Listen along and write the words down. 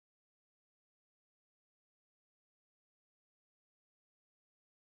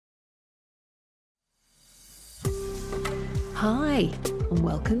Hi, and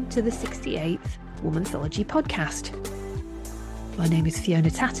welcome to the 68th Womanthology podcast. My name is Fiona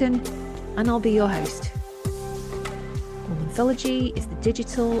Tatton, and I'll be your host. Womanthology is the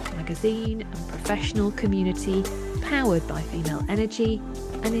digital, magazine, and professional community powered by female energy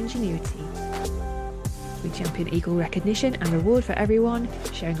and ingenuity. We champion equal recognition and reward for everyone,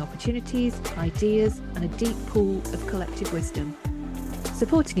 sharing opportunities, ideas, and a deep pool of collective wisdom,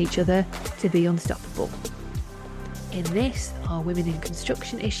 supporting each other to be unstoppable. In this, our Women in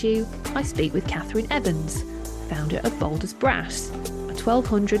Construction issue, I speak with Catherine Evans, founder of Bold as Brass, a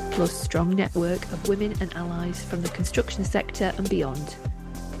 1,200 plus strong network of women and allies from the construction sector and beyond.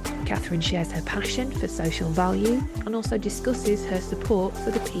 Catherine shares her passion for social value and also discusses her support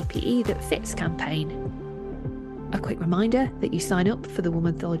for the PPE That Fits campaign. A quick reminder that you sign up for the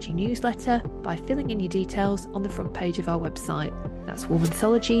Womanthology newsletter by filling in your details on the front page of our website. That's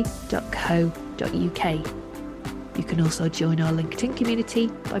womanthology.co.uk. You can also join our LinkedIn community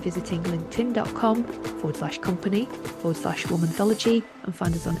by visiting linkedin.com/company/womanthology and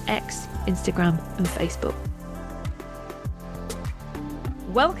find us on X, Instagram and Facebook.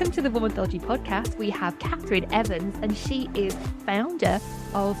 Welcome to the Womanthology podcast. We have Catherine Evans and she is founder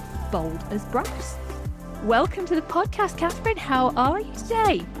of Bold as Brass. Welcome to the podcast, Catherine. How are you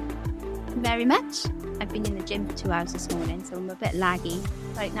today? Very much. I've been in the gym for 2 hours this morning, so I'm a bit laggy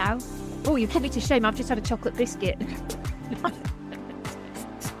right now. Oh, you've put me to shame. I've just had a chocolate biscuit.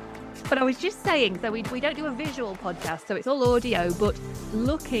 But I was just saying, so we don't do a visual podcast, so it's all audio, but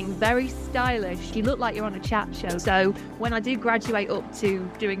looking very stylish. You look like you're on a chat show. So when I do graduate up to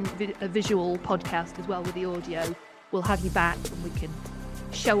doing a visual podcast as well with the audio, we'll have you back and we can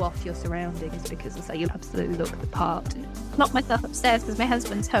show off your surroundings, because I say you absolutely look the part. Locked myself upstairs because my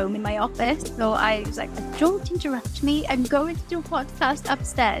husband's home in my office, so I was like, don't interrupt me, I'm going to do a podcast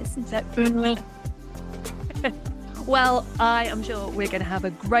upstairs. He's like, Well, I am sure we're going to have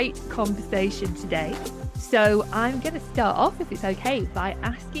a great conversation today. So I'm going to start off, if it's okay, by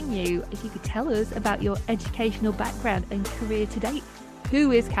asking you if you could tell us about your educational background and career to date.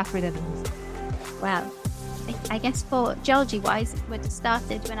 Who is Catherine Evans? Well, I guess for geology-wise, it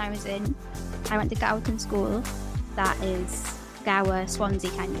started when I went to Gowerton School, that is Gower, Swansea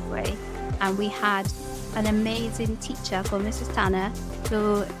kind of way, and we had an amazing teacher called Mrs. Tanner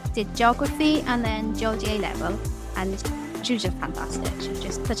who did geography and then geology A-level, and she was just fantastic. She was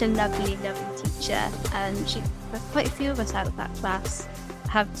just such a lovely, lovely teacher, and quite a few of us out of that class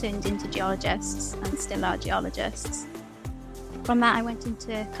have turned into geologists and still are geologists. From that, I went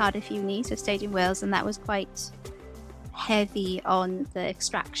into Cardiff Uni, so stayed in Wales, and that was quite heavy on the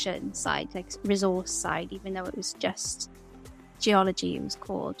extraction side, like resource side, even though it was just geology, it was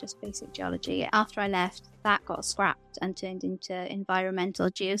called just basic geology. After I left, that got scrapped and turned into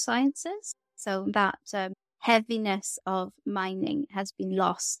environmental geosciences. So that heaviness of mining has been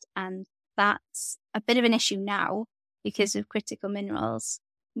lost, and that's a bit of an issue now because of critical minerals.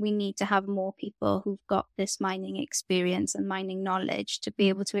 We need to have more people who've got this mining experience and mining knowledge to be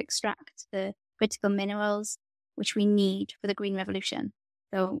able to extract the critical minerals which we need for the green revolution.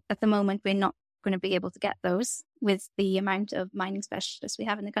 So at the moment, we're not going to be able to get those with the amount of mining specialists we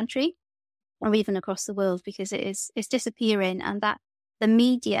have in the country or even across the world, because it's disappearing, and that the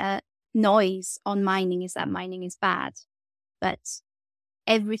media noise on mining is that mining is bad. But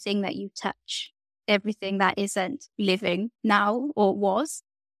everything that you touch, everything that isn't living now or was,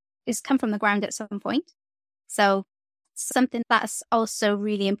 is come from the ground at some point. So something that's also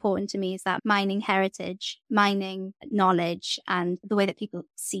really important to me is that mining heritage, mining knowledge, and the way that people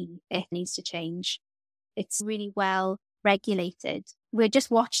see it needs to change. It's really well regulated. We're just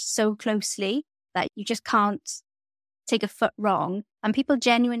watched so closely that you just can't take a foot wrong. And people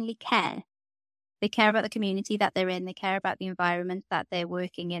genuinely care. They care about the community that they're in. They care about the environment that they're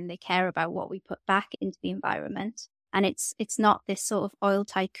working in. They care about what we put back into the environment. And it's not this sort of oil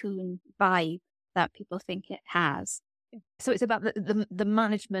tycoon vibe that people think it has. So it's about the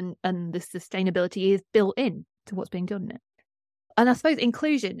management, and the sustainability is built in to what's being done. And I suppose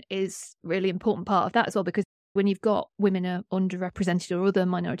inclusion is a really important part of that as well, because when you've got women are underrepresented or other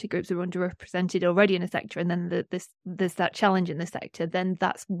minority groups are underrepresented already in a sector, and then there's that challenge in the sector, then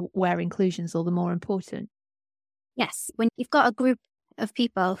that's where inclusion is all the more important. Yes, when you've got a group of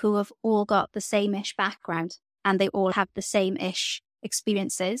people who have all got the same-ish background, and they all have the same-ish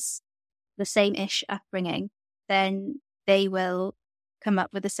experiences, the same-ish upbringing, then they will come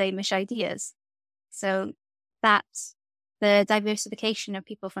up with the same-ish ideas. So that's the diversification of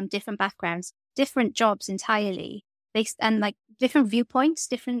people from different backgrounds, different jobs entirely, and like different viewpoints,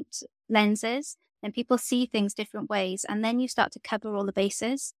 different lenses, and people see things different ways. And then you start to cover all the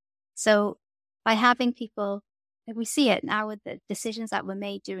bases. So by having people we see it now with the decisions that were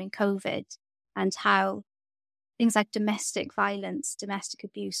made during COVID and how things like domestic violence, domestic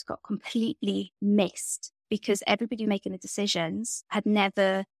abuse got completely missed because everybody making the decisions had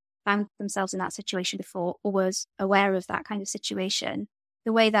never found themselves in that situation before or was aware of that kind of situation.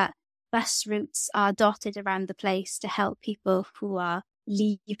 The way that bus routes are dotted around the place to help people who are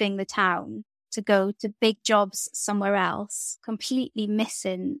leaving the town to go to big jobs somewhere else, completely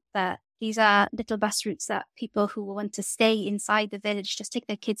missing that these are little bus routes that people who want to stay inside the village, just take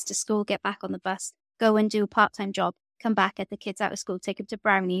their kids to school, get back on the bus, go and do a part-time job, come back, get the kids out of school, take them to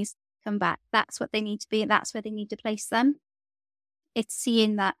Brownies, come back. That's what they need to be, and that's where they need to place them. It's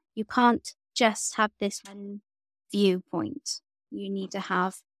seeing that you can't just have this one viewpoint. You need to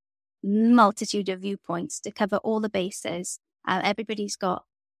have multitude of viewpoints to cover all the bases. Everybody's got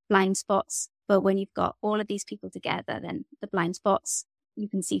blind spots, but when you've got all of these people together, then the blind spots, you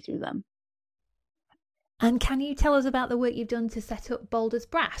can see through them. And can you tell us about the work you've done to set up Boulders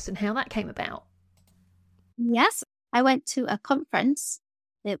Brass and how that came about? Yes, I went to a conference.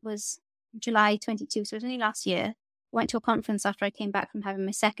 It was July 22, so it was only last year. I went to a conference after I came back from having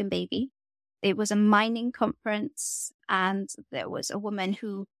my second baby. It was a mining conference, and there was a woman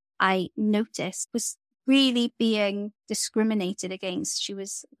who I noticed was really being discriminated against. She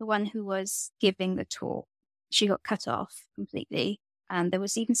was the one who was giving the talk. She got cut off completely. And there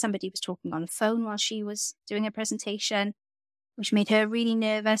was even somebody who was talking on the phone while she was doing a presentation, which made her really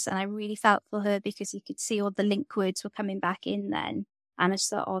nervous. And I really felt for her because you could see all the link words were coming back in then. And I just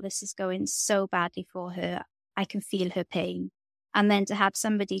thought, oh, this is going so badly for her. I can feel her pain. And then to have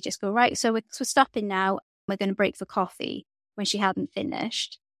somebody just go, right, so we're stopping now. We're going to break for coffee when she hadn't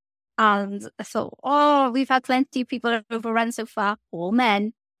finished. And I thought, oh, we've had plenty of people overrun so far, all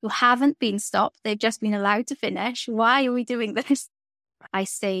men who haven't been stopped. They've just been allowed to finish. Why are we doing this? I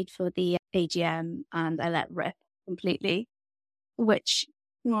stayed for the AGM and I let rip completely, which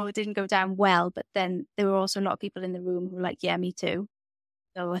it didn't go down well. But then there were also a lot of people in the room who were like, yeah, me too.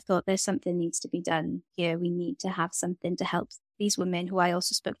 So I thought there's something needs to be done here. We need to have something to help these women who I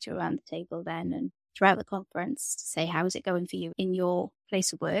also spoke to around the table then and throughout the conference to say, how is it going for you in your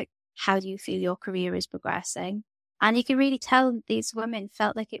place of work? How do you feel your career is progressing? And you can really tell these women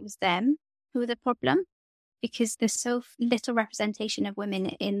felt like it was them who were the problem because there's so little representation of women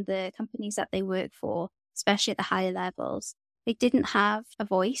in the companies that they work for, especially at the higher levels. They didn't have a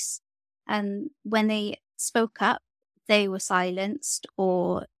voice. And when they spoke up, they were silenced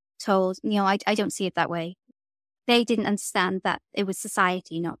or told, I don't see it that way. They didn't understand that it was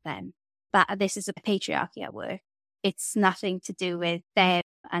society, not them. That this is a patriarchy at work. It's nothing to do with them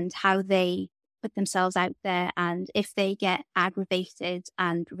and how they put themselves out there. And if they get aggravated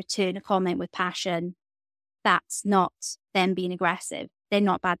and return a comment with passion, that's not them being aggressive. They're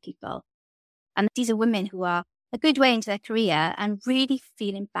not bad people. And these are women who are a good way into their career and really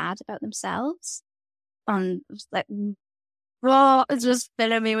feeling bad about themselves. And it was like, oh, it's just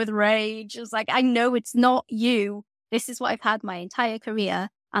filling me with rage. It was like, I know it's not you. This is what I've had my entire career.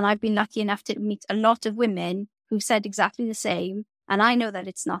 And I've been lucky enough to meet a lot of women who said exactly the same. And I know that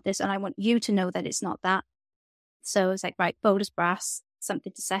it's not this. And I want you to know that it's not that. So I was like, right, Boulders Brass,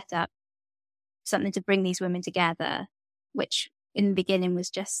 something to set up, something to bring these women together, which in the beginning was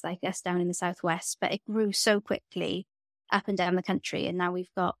just like us down in the Southwest, but it grew so quickly up and down the country. And now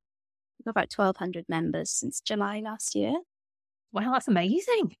we've got about 1,200 members since July last year. Wow, that's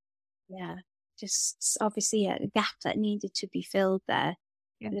amazing. Yeah, just obviously a gap that needed to be filled there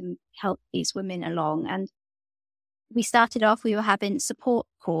and help these women along. And we started off, we were having support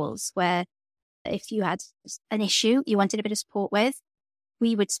calls where if you had an issue you wanted a bit of support with,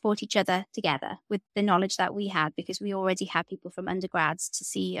 we would support each other together with the knowledge that we had because we already had people from undergrads to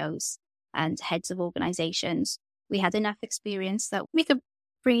CEOs and heads of organizations. We had enough experience that we could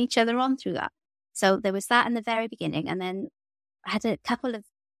bring each other on through that. So there was that in the very beginning. And then I had a couple of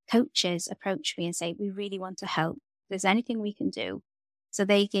coaches approach me and say, we really want to help. If there's anything we can do. So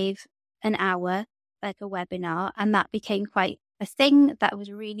they gave an hour, like a webinar, and that became quite a thing that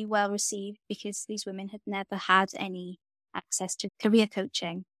was really well received because these women had never had any access to career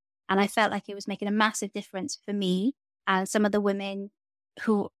coaching. And I felt like it was making a massive difference for me. And some of the women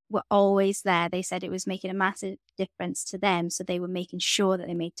who were always there, they said it was making a massive difference to them. So they were making sure that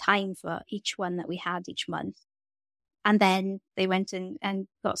they made time for each one that we had each month. And then they went and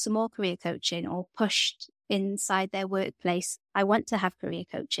got some more career coaching or pushed inside their workplace. I want to have career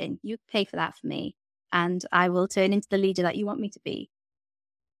coaching. You pay for that for me and I will turn into the leader that you want me to be.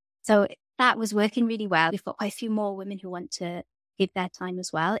 So that was working really well. We've got quite a few more women who want to give their time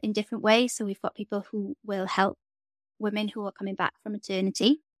as well in different ways. So we've got people who will help women who are coming back from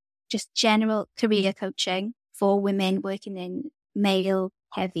maternity, just general career coaching. for women working in male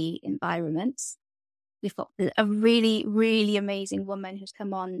heavy environments. We've got a really, really amazing woman who's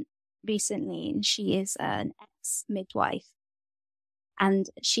come on recently, and she is an ex-midwife. And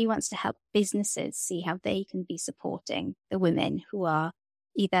she wants to help businesses see how they can be supporting the women who are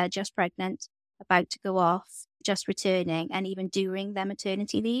either just pregnant, about to go off, just returning, and even during their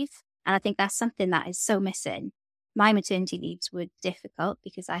maternity leave. And I think that's something that is so missing. My maternity leaves were difficult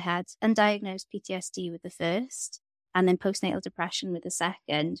because I had undiagnosed PTSD with the first, and then postnatal depression with the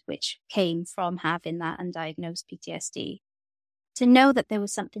second, which came from having that undiagnosed PTSD. To know that there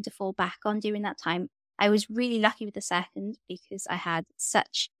was something to fall back on during that time, I was really lucky with the second because I had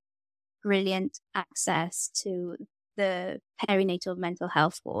such brilliant access to the perinatal mental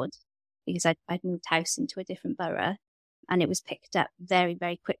health ward because I'd moved house into a different borough, and it was picked up very,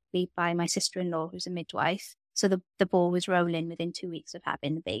 very quickly by my sister-in-law, who's a midwife. So the ball was rolling within 2 weeks of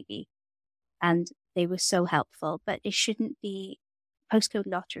having the baby. And they were so helpful, but it shouldn't be postcode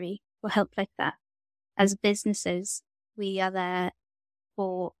lottery or help like that. As businesses, we are there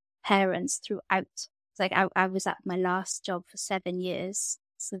for parents throughout. It's like I was at my last job for 7 years.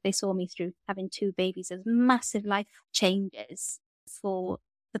 So they saw me through having 2 babies. There's massive life changes for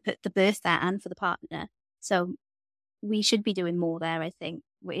the birth there and for the partner. So we should be doing more there, I think.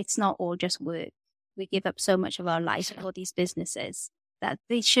 It's not all just work. We give up so much of our life for these businesses that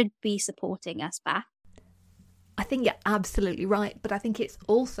they should be supporting us back. I think you're absolutely right, but I think it's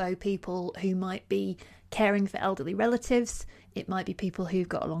also people who might be caring for elderly relatives. It might be people who've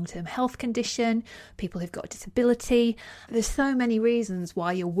got a long-term health condition, people who've got a disability. There's so many reasons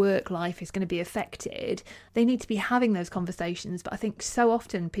why your work life is going to be affected. They need to be having those conversations, but I think so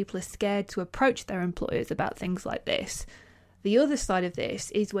often people are scared to approach their employers about things like this. The other side of this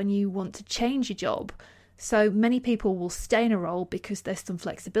is when you want to change your job. So many people will stay in a role because there's some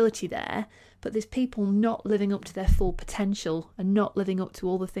flexibility there, but there's people not living up to their full potential and not living up to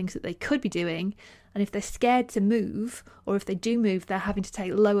all the things that they could be doing. And if they're scared to move, or if they do move, they're having to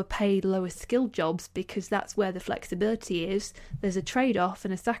take lower paid, lower skilled jobs because that's where the flexibility is. There's a trade-off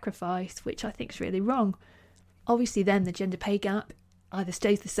and a sacrifice, which I think is really wrong. Obviously then the gender pay gap either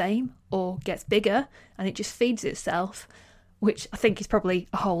stays the same or gets bigger and it just feeds itself, which I think is probably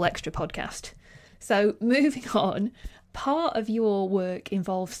a whole extra podcast. So moving on, part of your work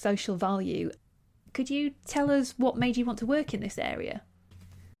involves social value. Could you tell us what made you want to work in this area?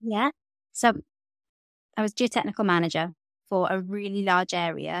 Yeah. So I was geotechnical manager for a really large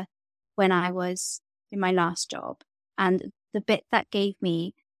area when I was in my last job. And the bit that gave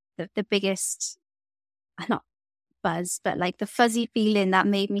me the biggest, not buzz, but like the fuzzy feeling that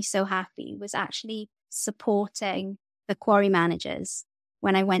made me so happy was actually supporting the quarry managers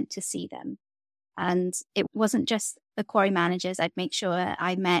when I went to see them. And it wasn't just the quarry managers. I'd make sure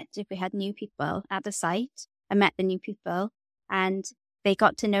I met, if we had new people at the site, I met the new people and they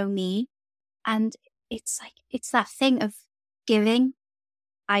got to know me. And it's that thing of giving.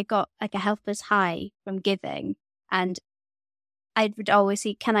 I got like a helper's high from giving. And I would always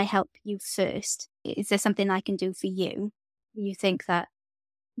say, can I help you first? Is there something I can do for you? You think that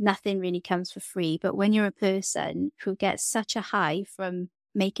nothing really comes for free. But when you're a person who gets such a high from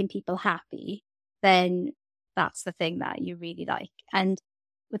making people happy, then that's the thing that you really like. And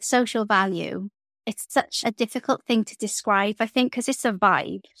with social value, it's such a difficult thing to describe, I think, because it's a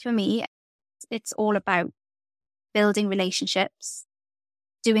vibe. For me, it's all about building relationships,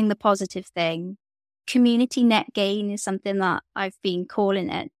 doing the positive thing. Community net gain is something that I've been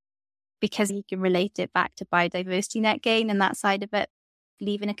calling it because you can relate it back to biodiversity net gain and that side of it,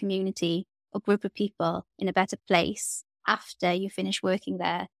 leaving a community or group of people in a better place after you finish working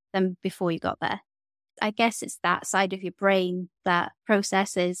there than before you got there. I guess it's that side of your brain that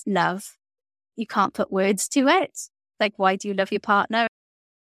processes love. You can't put words to it. Like, why do you love your partner?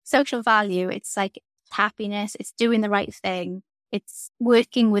 Social value, it's like happiness. It's doing the right thing. It's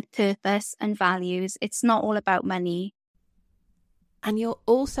working with purpose and values. It's not all about money. And you're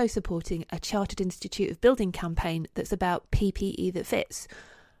also supporting a Chartered Institute of Building campaign that's about PPE that fits.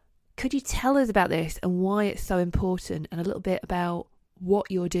 Could you tell us about this and why it's so important, and a little bit about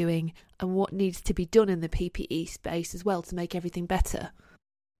what you're doing and what needs to be done in the PPE space as well to make everything better?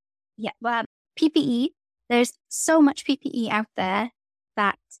 Yeah, well, PPE, there's so much PPE out there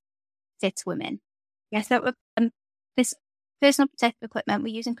that fits women. Yes, that this personal protective equipment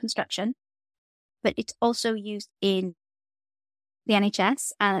we use in construction, but it's also used in the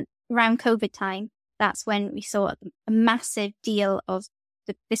NHS. And around COVID time, that's when we saw a massive deal of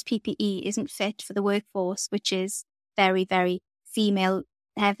this PPE isn't fit for the workforce, which is very, very female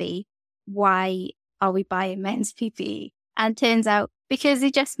heavy. Why are we buying men's PPE? And turns out because they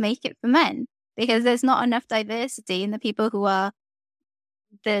just make it for men. because there's not enough diversity in the people who are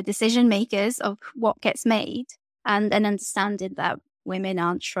the decision makers of what gets made, and an understanding that women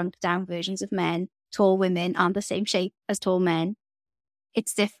aren't shrunk down versions of men. Tall women aren't the same shape as tall men.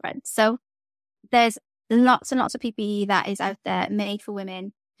 It's different. So there's lots and lots of PPE that is out there made for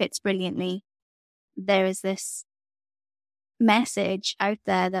women, fits brilliantly. There is this message out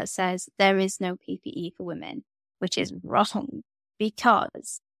there that says there is no PPE for women, which is wrong,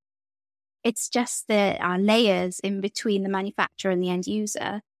 because it's just there are layers in between the manufacturer and the end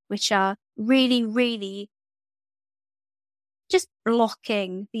user, which are really, really just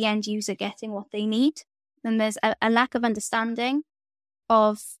blocking the end user getting what they need. And there's a lack of understanding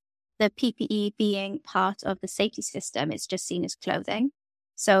of the PPE being part of the safety system. It's just seen as clothing.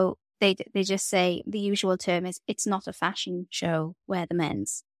 So they just say the usual term is, it's not a fashion show, wear the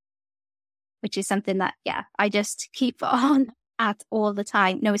men's, which is something that, I just keep on at all the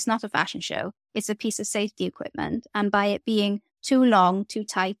time. No, it's not a fashion show. It's a piece of safety equipment. And by it being too long, too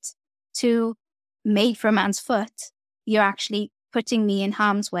tight, too made for a man's foot, you're actually putting me in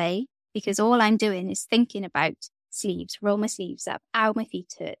harm's way, because all I'm doing is thinking about sleeves, roll my sleeves up, ow, my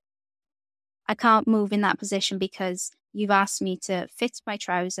feet hurt. I can't move in that position because you've asked me to fit my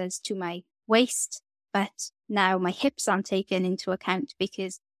trousers to my waist, but now my hips aren't taken into account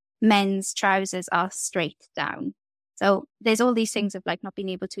because men's trousers are straight down. So there's all these things of like not being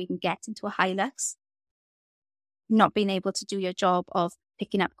able to even get into a Hilux, not being able to do your job of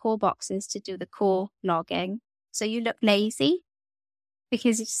picking up core boxes to do the core logging. So you look lazy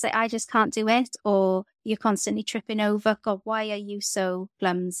because you just say, I just can't do it. Or you're constantly tripping over. God, why are you so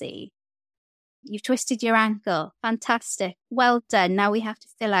clumsy? You've twisted your ankle. Fantastic. Well done. Now we have to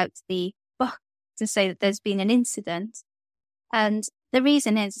fill out the book to say that there's been an incident. And the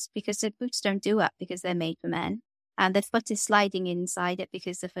reason is because the boots don't do up because they're made for men. And the foot is sliding inside it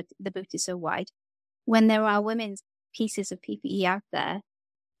because the boot is so wide. When there are women's pieces of PPE out there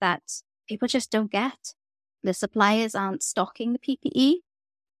that people just don't get. The suppliers aren't stocking the PPE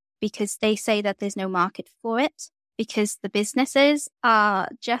because they say that there's no market for it, because the businesses are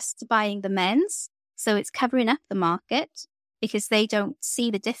just buying the men's. So it's covering up the market because they don't see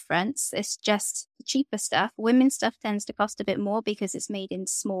the difference. It's just the cheaper stuff. Women's stuff tends to cost a bit more because it's made in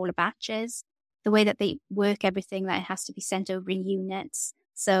smaller batches. The way that they work everything, that it has to be sent over in units.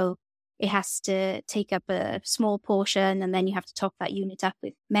 So it has to take up a small portion and then you have to top that unit up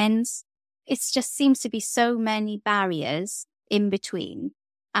with men's. It just seems to be so many barriers in between.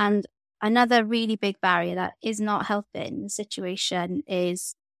 And another really big barrier that is not helping the situation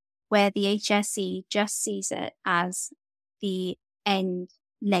is where the HSE just sees it as the end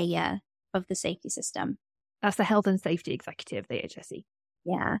layer of the safety system. That's the Health and Safety Executive, the HSE.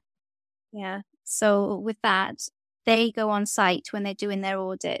 Yeah. So with that, they go on site when they're doing their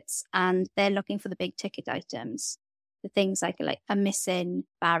audits and they're looking for the big ticket items, the things like a missing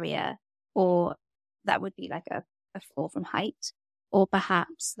barrier, or that would be like a fall from height, or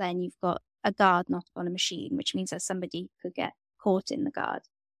perhaps then you've got a guard not on a machine, which means that somebody could get caught in the guard.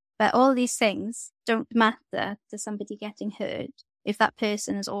 But all these things don't matter to somebody getting hurt if that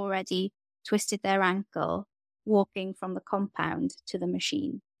person has already twisted their ankle walking from the compound to the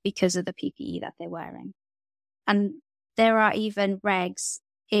machine because of the PPE that they're wearing. And there are even regs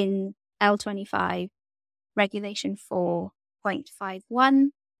in L25 regulation 4.51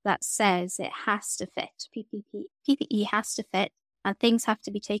 that says it has to fit. PPE has to fit, and things have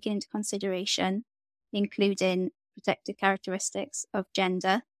to be taken into consideration, including protected characteristics of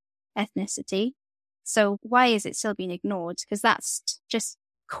gender, ethnicity. So why is it still being ignored? Because that's just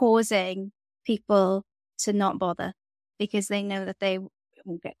causing people to not bother because they know that they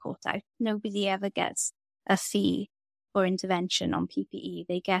won't get caught out. Nobody ever gets a fee for intervention on PPE.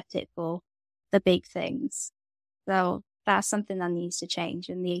 They get it for the big things. So that's something that needs to change,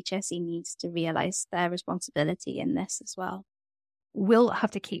 and the HSE needs to realise their responsibility in this as well. We'll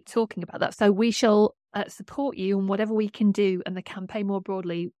have to keep talking about that. So we shall support you on whatever we can do, and the campaign more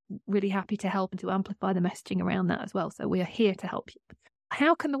broadly, really happy to help and to amplify the messaging around that as well. So we are here to help you.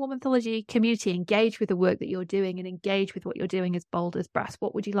 How can the Womanthology community engage with the work that you're doing and engage with what you're doing as Bold as Brass?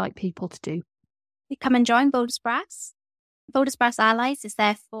 What would you like people to do? You come and join Bold as Brass. Bold as Brass Allies is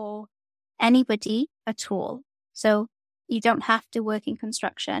there for anybody at all. So you don't have to work in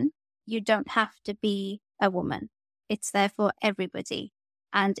construction. You don't have to be a woman. It's there for everybody.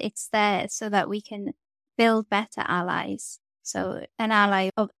 And it's there so that we can build better allies. So an ally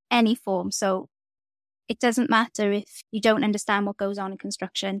of any form. So it doesn't matter if you don't understand what goes on in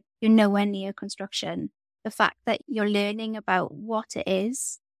construction, you're nowhere near construction. The fact that you're learning about what it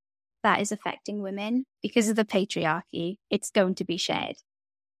is that is affecting women because of the patriarchy, it's going to be shared.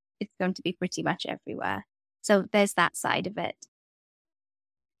 it's going to be pretty much everywhere. So there's that side of it.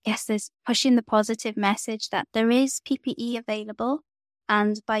 Yes, there's pushing the positive message that there is PPE available.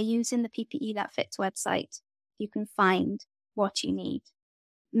 And by using the PPE That Fits website, you can find what you need.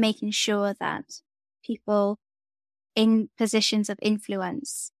 Making sure that people in positions of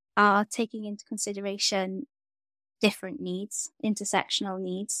influence are taking into consideration different needs, intersectional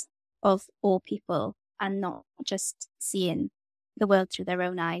needs of all people, and not just seeing the world through their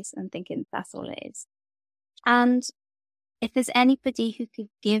own eyes and thinking that's all it is. And if there's anybody who could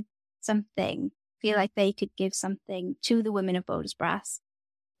give something, feel like they could give something to the women of Boulders Brass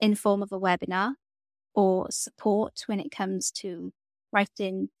in form of a webinar or support when it comes to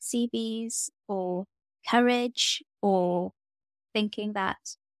writing CVs or courage or thinking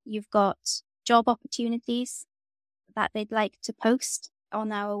that you've got job opportunities that they'd like to post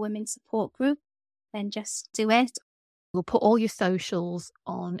on our women's support group, then just do it. We'll put all your socials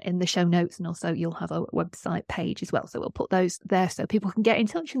on in the show notes, and also you'll have a website page as well. So we'll put those there so people can get in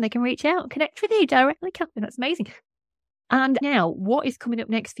touch and they can reach out and connect with you directly, Catherine. That's amazing. And now, what is coming up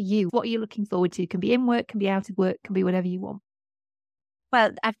next for you? What are you looking forward to? Can be in work, can be out of work, can be whatever you want.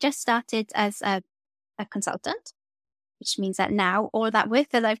 Well, I've just started as a consultant, which means that now all that work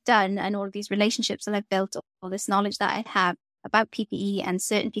that I've done and all of these relationships that I've built, all this knowledge that I have about PPE and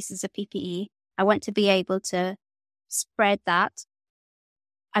certain pieces of PPE, I want to be able to spread that.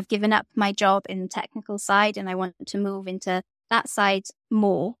 I've given up my job in the technical side and I want to move into that side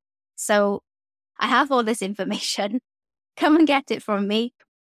more. So I have all this information. Come and get it from me.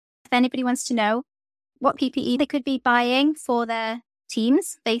 If anybody wants to know what PPE they could be buying for their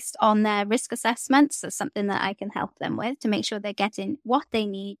teams based on their risk assessments, that's something that I can help them with to make sure they're getting what they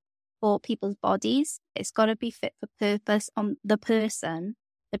need for people's bodies. It's got to be fit for purpose on the person.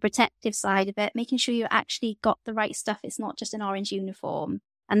 The protective side of it, making sure you actually got the right stuff. It's not just an orange uniform.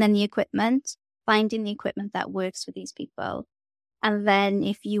 And then the equipment, finding the equipment that works for these people. And then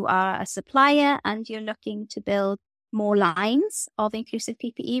if you are a supplier and you're looking to build more lines of inclusive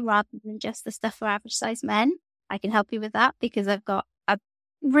PPE rather than just the stuff for average size men, I can help you with that because I've got a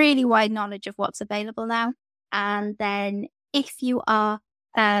really wide knowledge of what's available now. And then if you are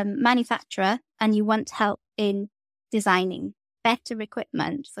a manufacturer and you want help in designing better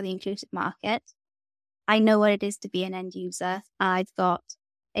equipment for the inclusive market, I know what it is to be an end user. I've got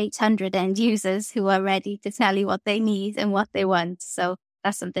 800 end users who are ready to tell you what they need and what they want. So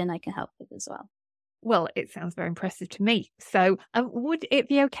that's something I can help with as well. Well, it sounds very impressive to me. So would it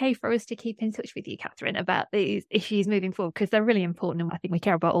be okay for us to keep in touch with you, Catherine, about these issues moving forward? Because they're really important and I think we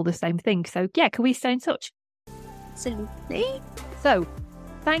care about all the same things. So yeah, can we stay in touch? Absolutely. So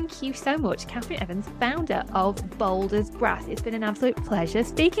thank you so much, Catherine Evans, founder of Boulders Brass. It's been an absolute pleasure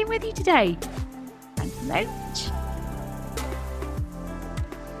speaking with you today. Thank you very much.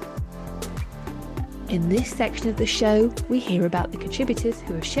 In this section of the show, we hear about the contributors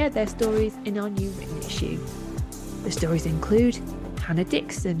who have shared their stories in our new written issue. The stories include Hannah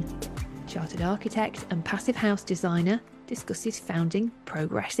Dixon, chartered architect and passive house designer, discusses founding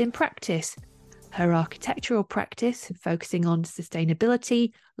Progress in Practice, her architectural practice focusing on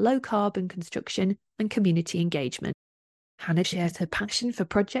sustainability, low carbon construction and community engagement. Hannah shares her passion for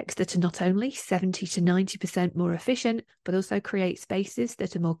projects that are not only 70 to 90% more efficient, but also create spaces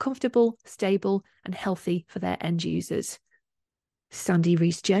that are more comfortable, stable and healthy for their end users. Sandy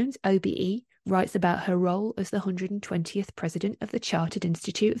Rees-Jones, OBE, writes about her role as the 120th president of the Chartered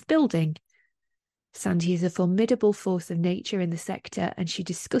Institute of Building. Sandy is a formidable force of nature in the sector, and she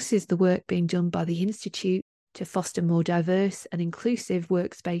discusses the work being done by the Institute to foster more diverse and inclusive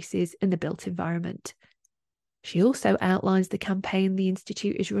workspaces in the built environment. She also outlines the campaign the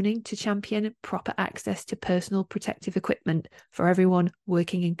Institute is running to champion proper access to personal protective equipment for everyone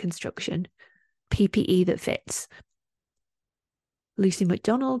working in construction, PPE that fits. Lucy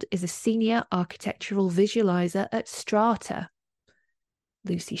McDonald is a senior architectural visualizer at Strata.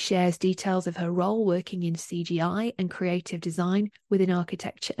 Lucy shares details of her role working in CGI and creative design within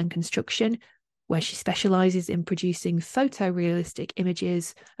architecture and construction, where she specialises in producing photorealistic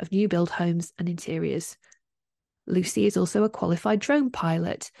images of new build homes and interiors. Lucy is also a qualified drone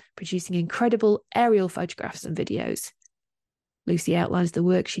pilot, producing incredible aerial photographs and videos. Lucy outlines the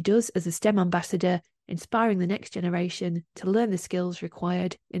work she does as a STEM ambassador, inspiring the next generation to learn the skills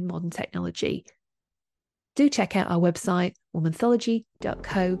required in modern technology. Do check out our website,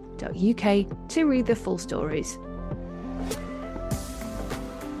 womanthology.co.uk, to read the full stories.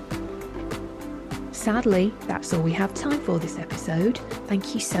 Sadly, that's all we have time for this episode.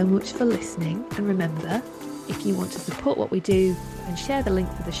 Thank you so much for listening, and remember, if you want to support what we do, then share the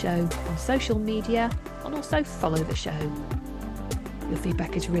link for the show on social media and also follow the show. Your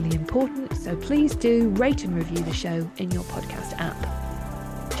feedback is really important, so please do rate and review the show in your podcast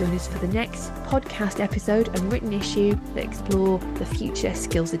app. Join us for the next podcast episode and written issue that explore the future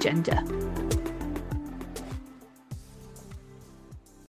skills agenda.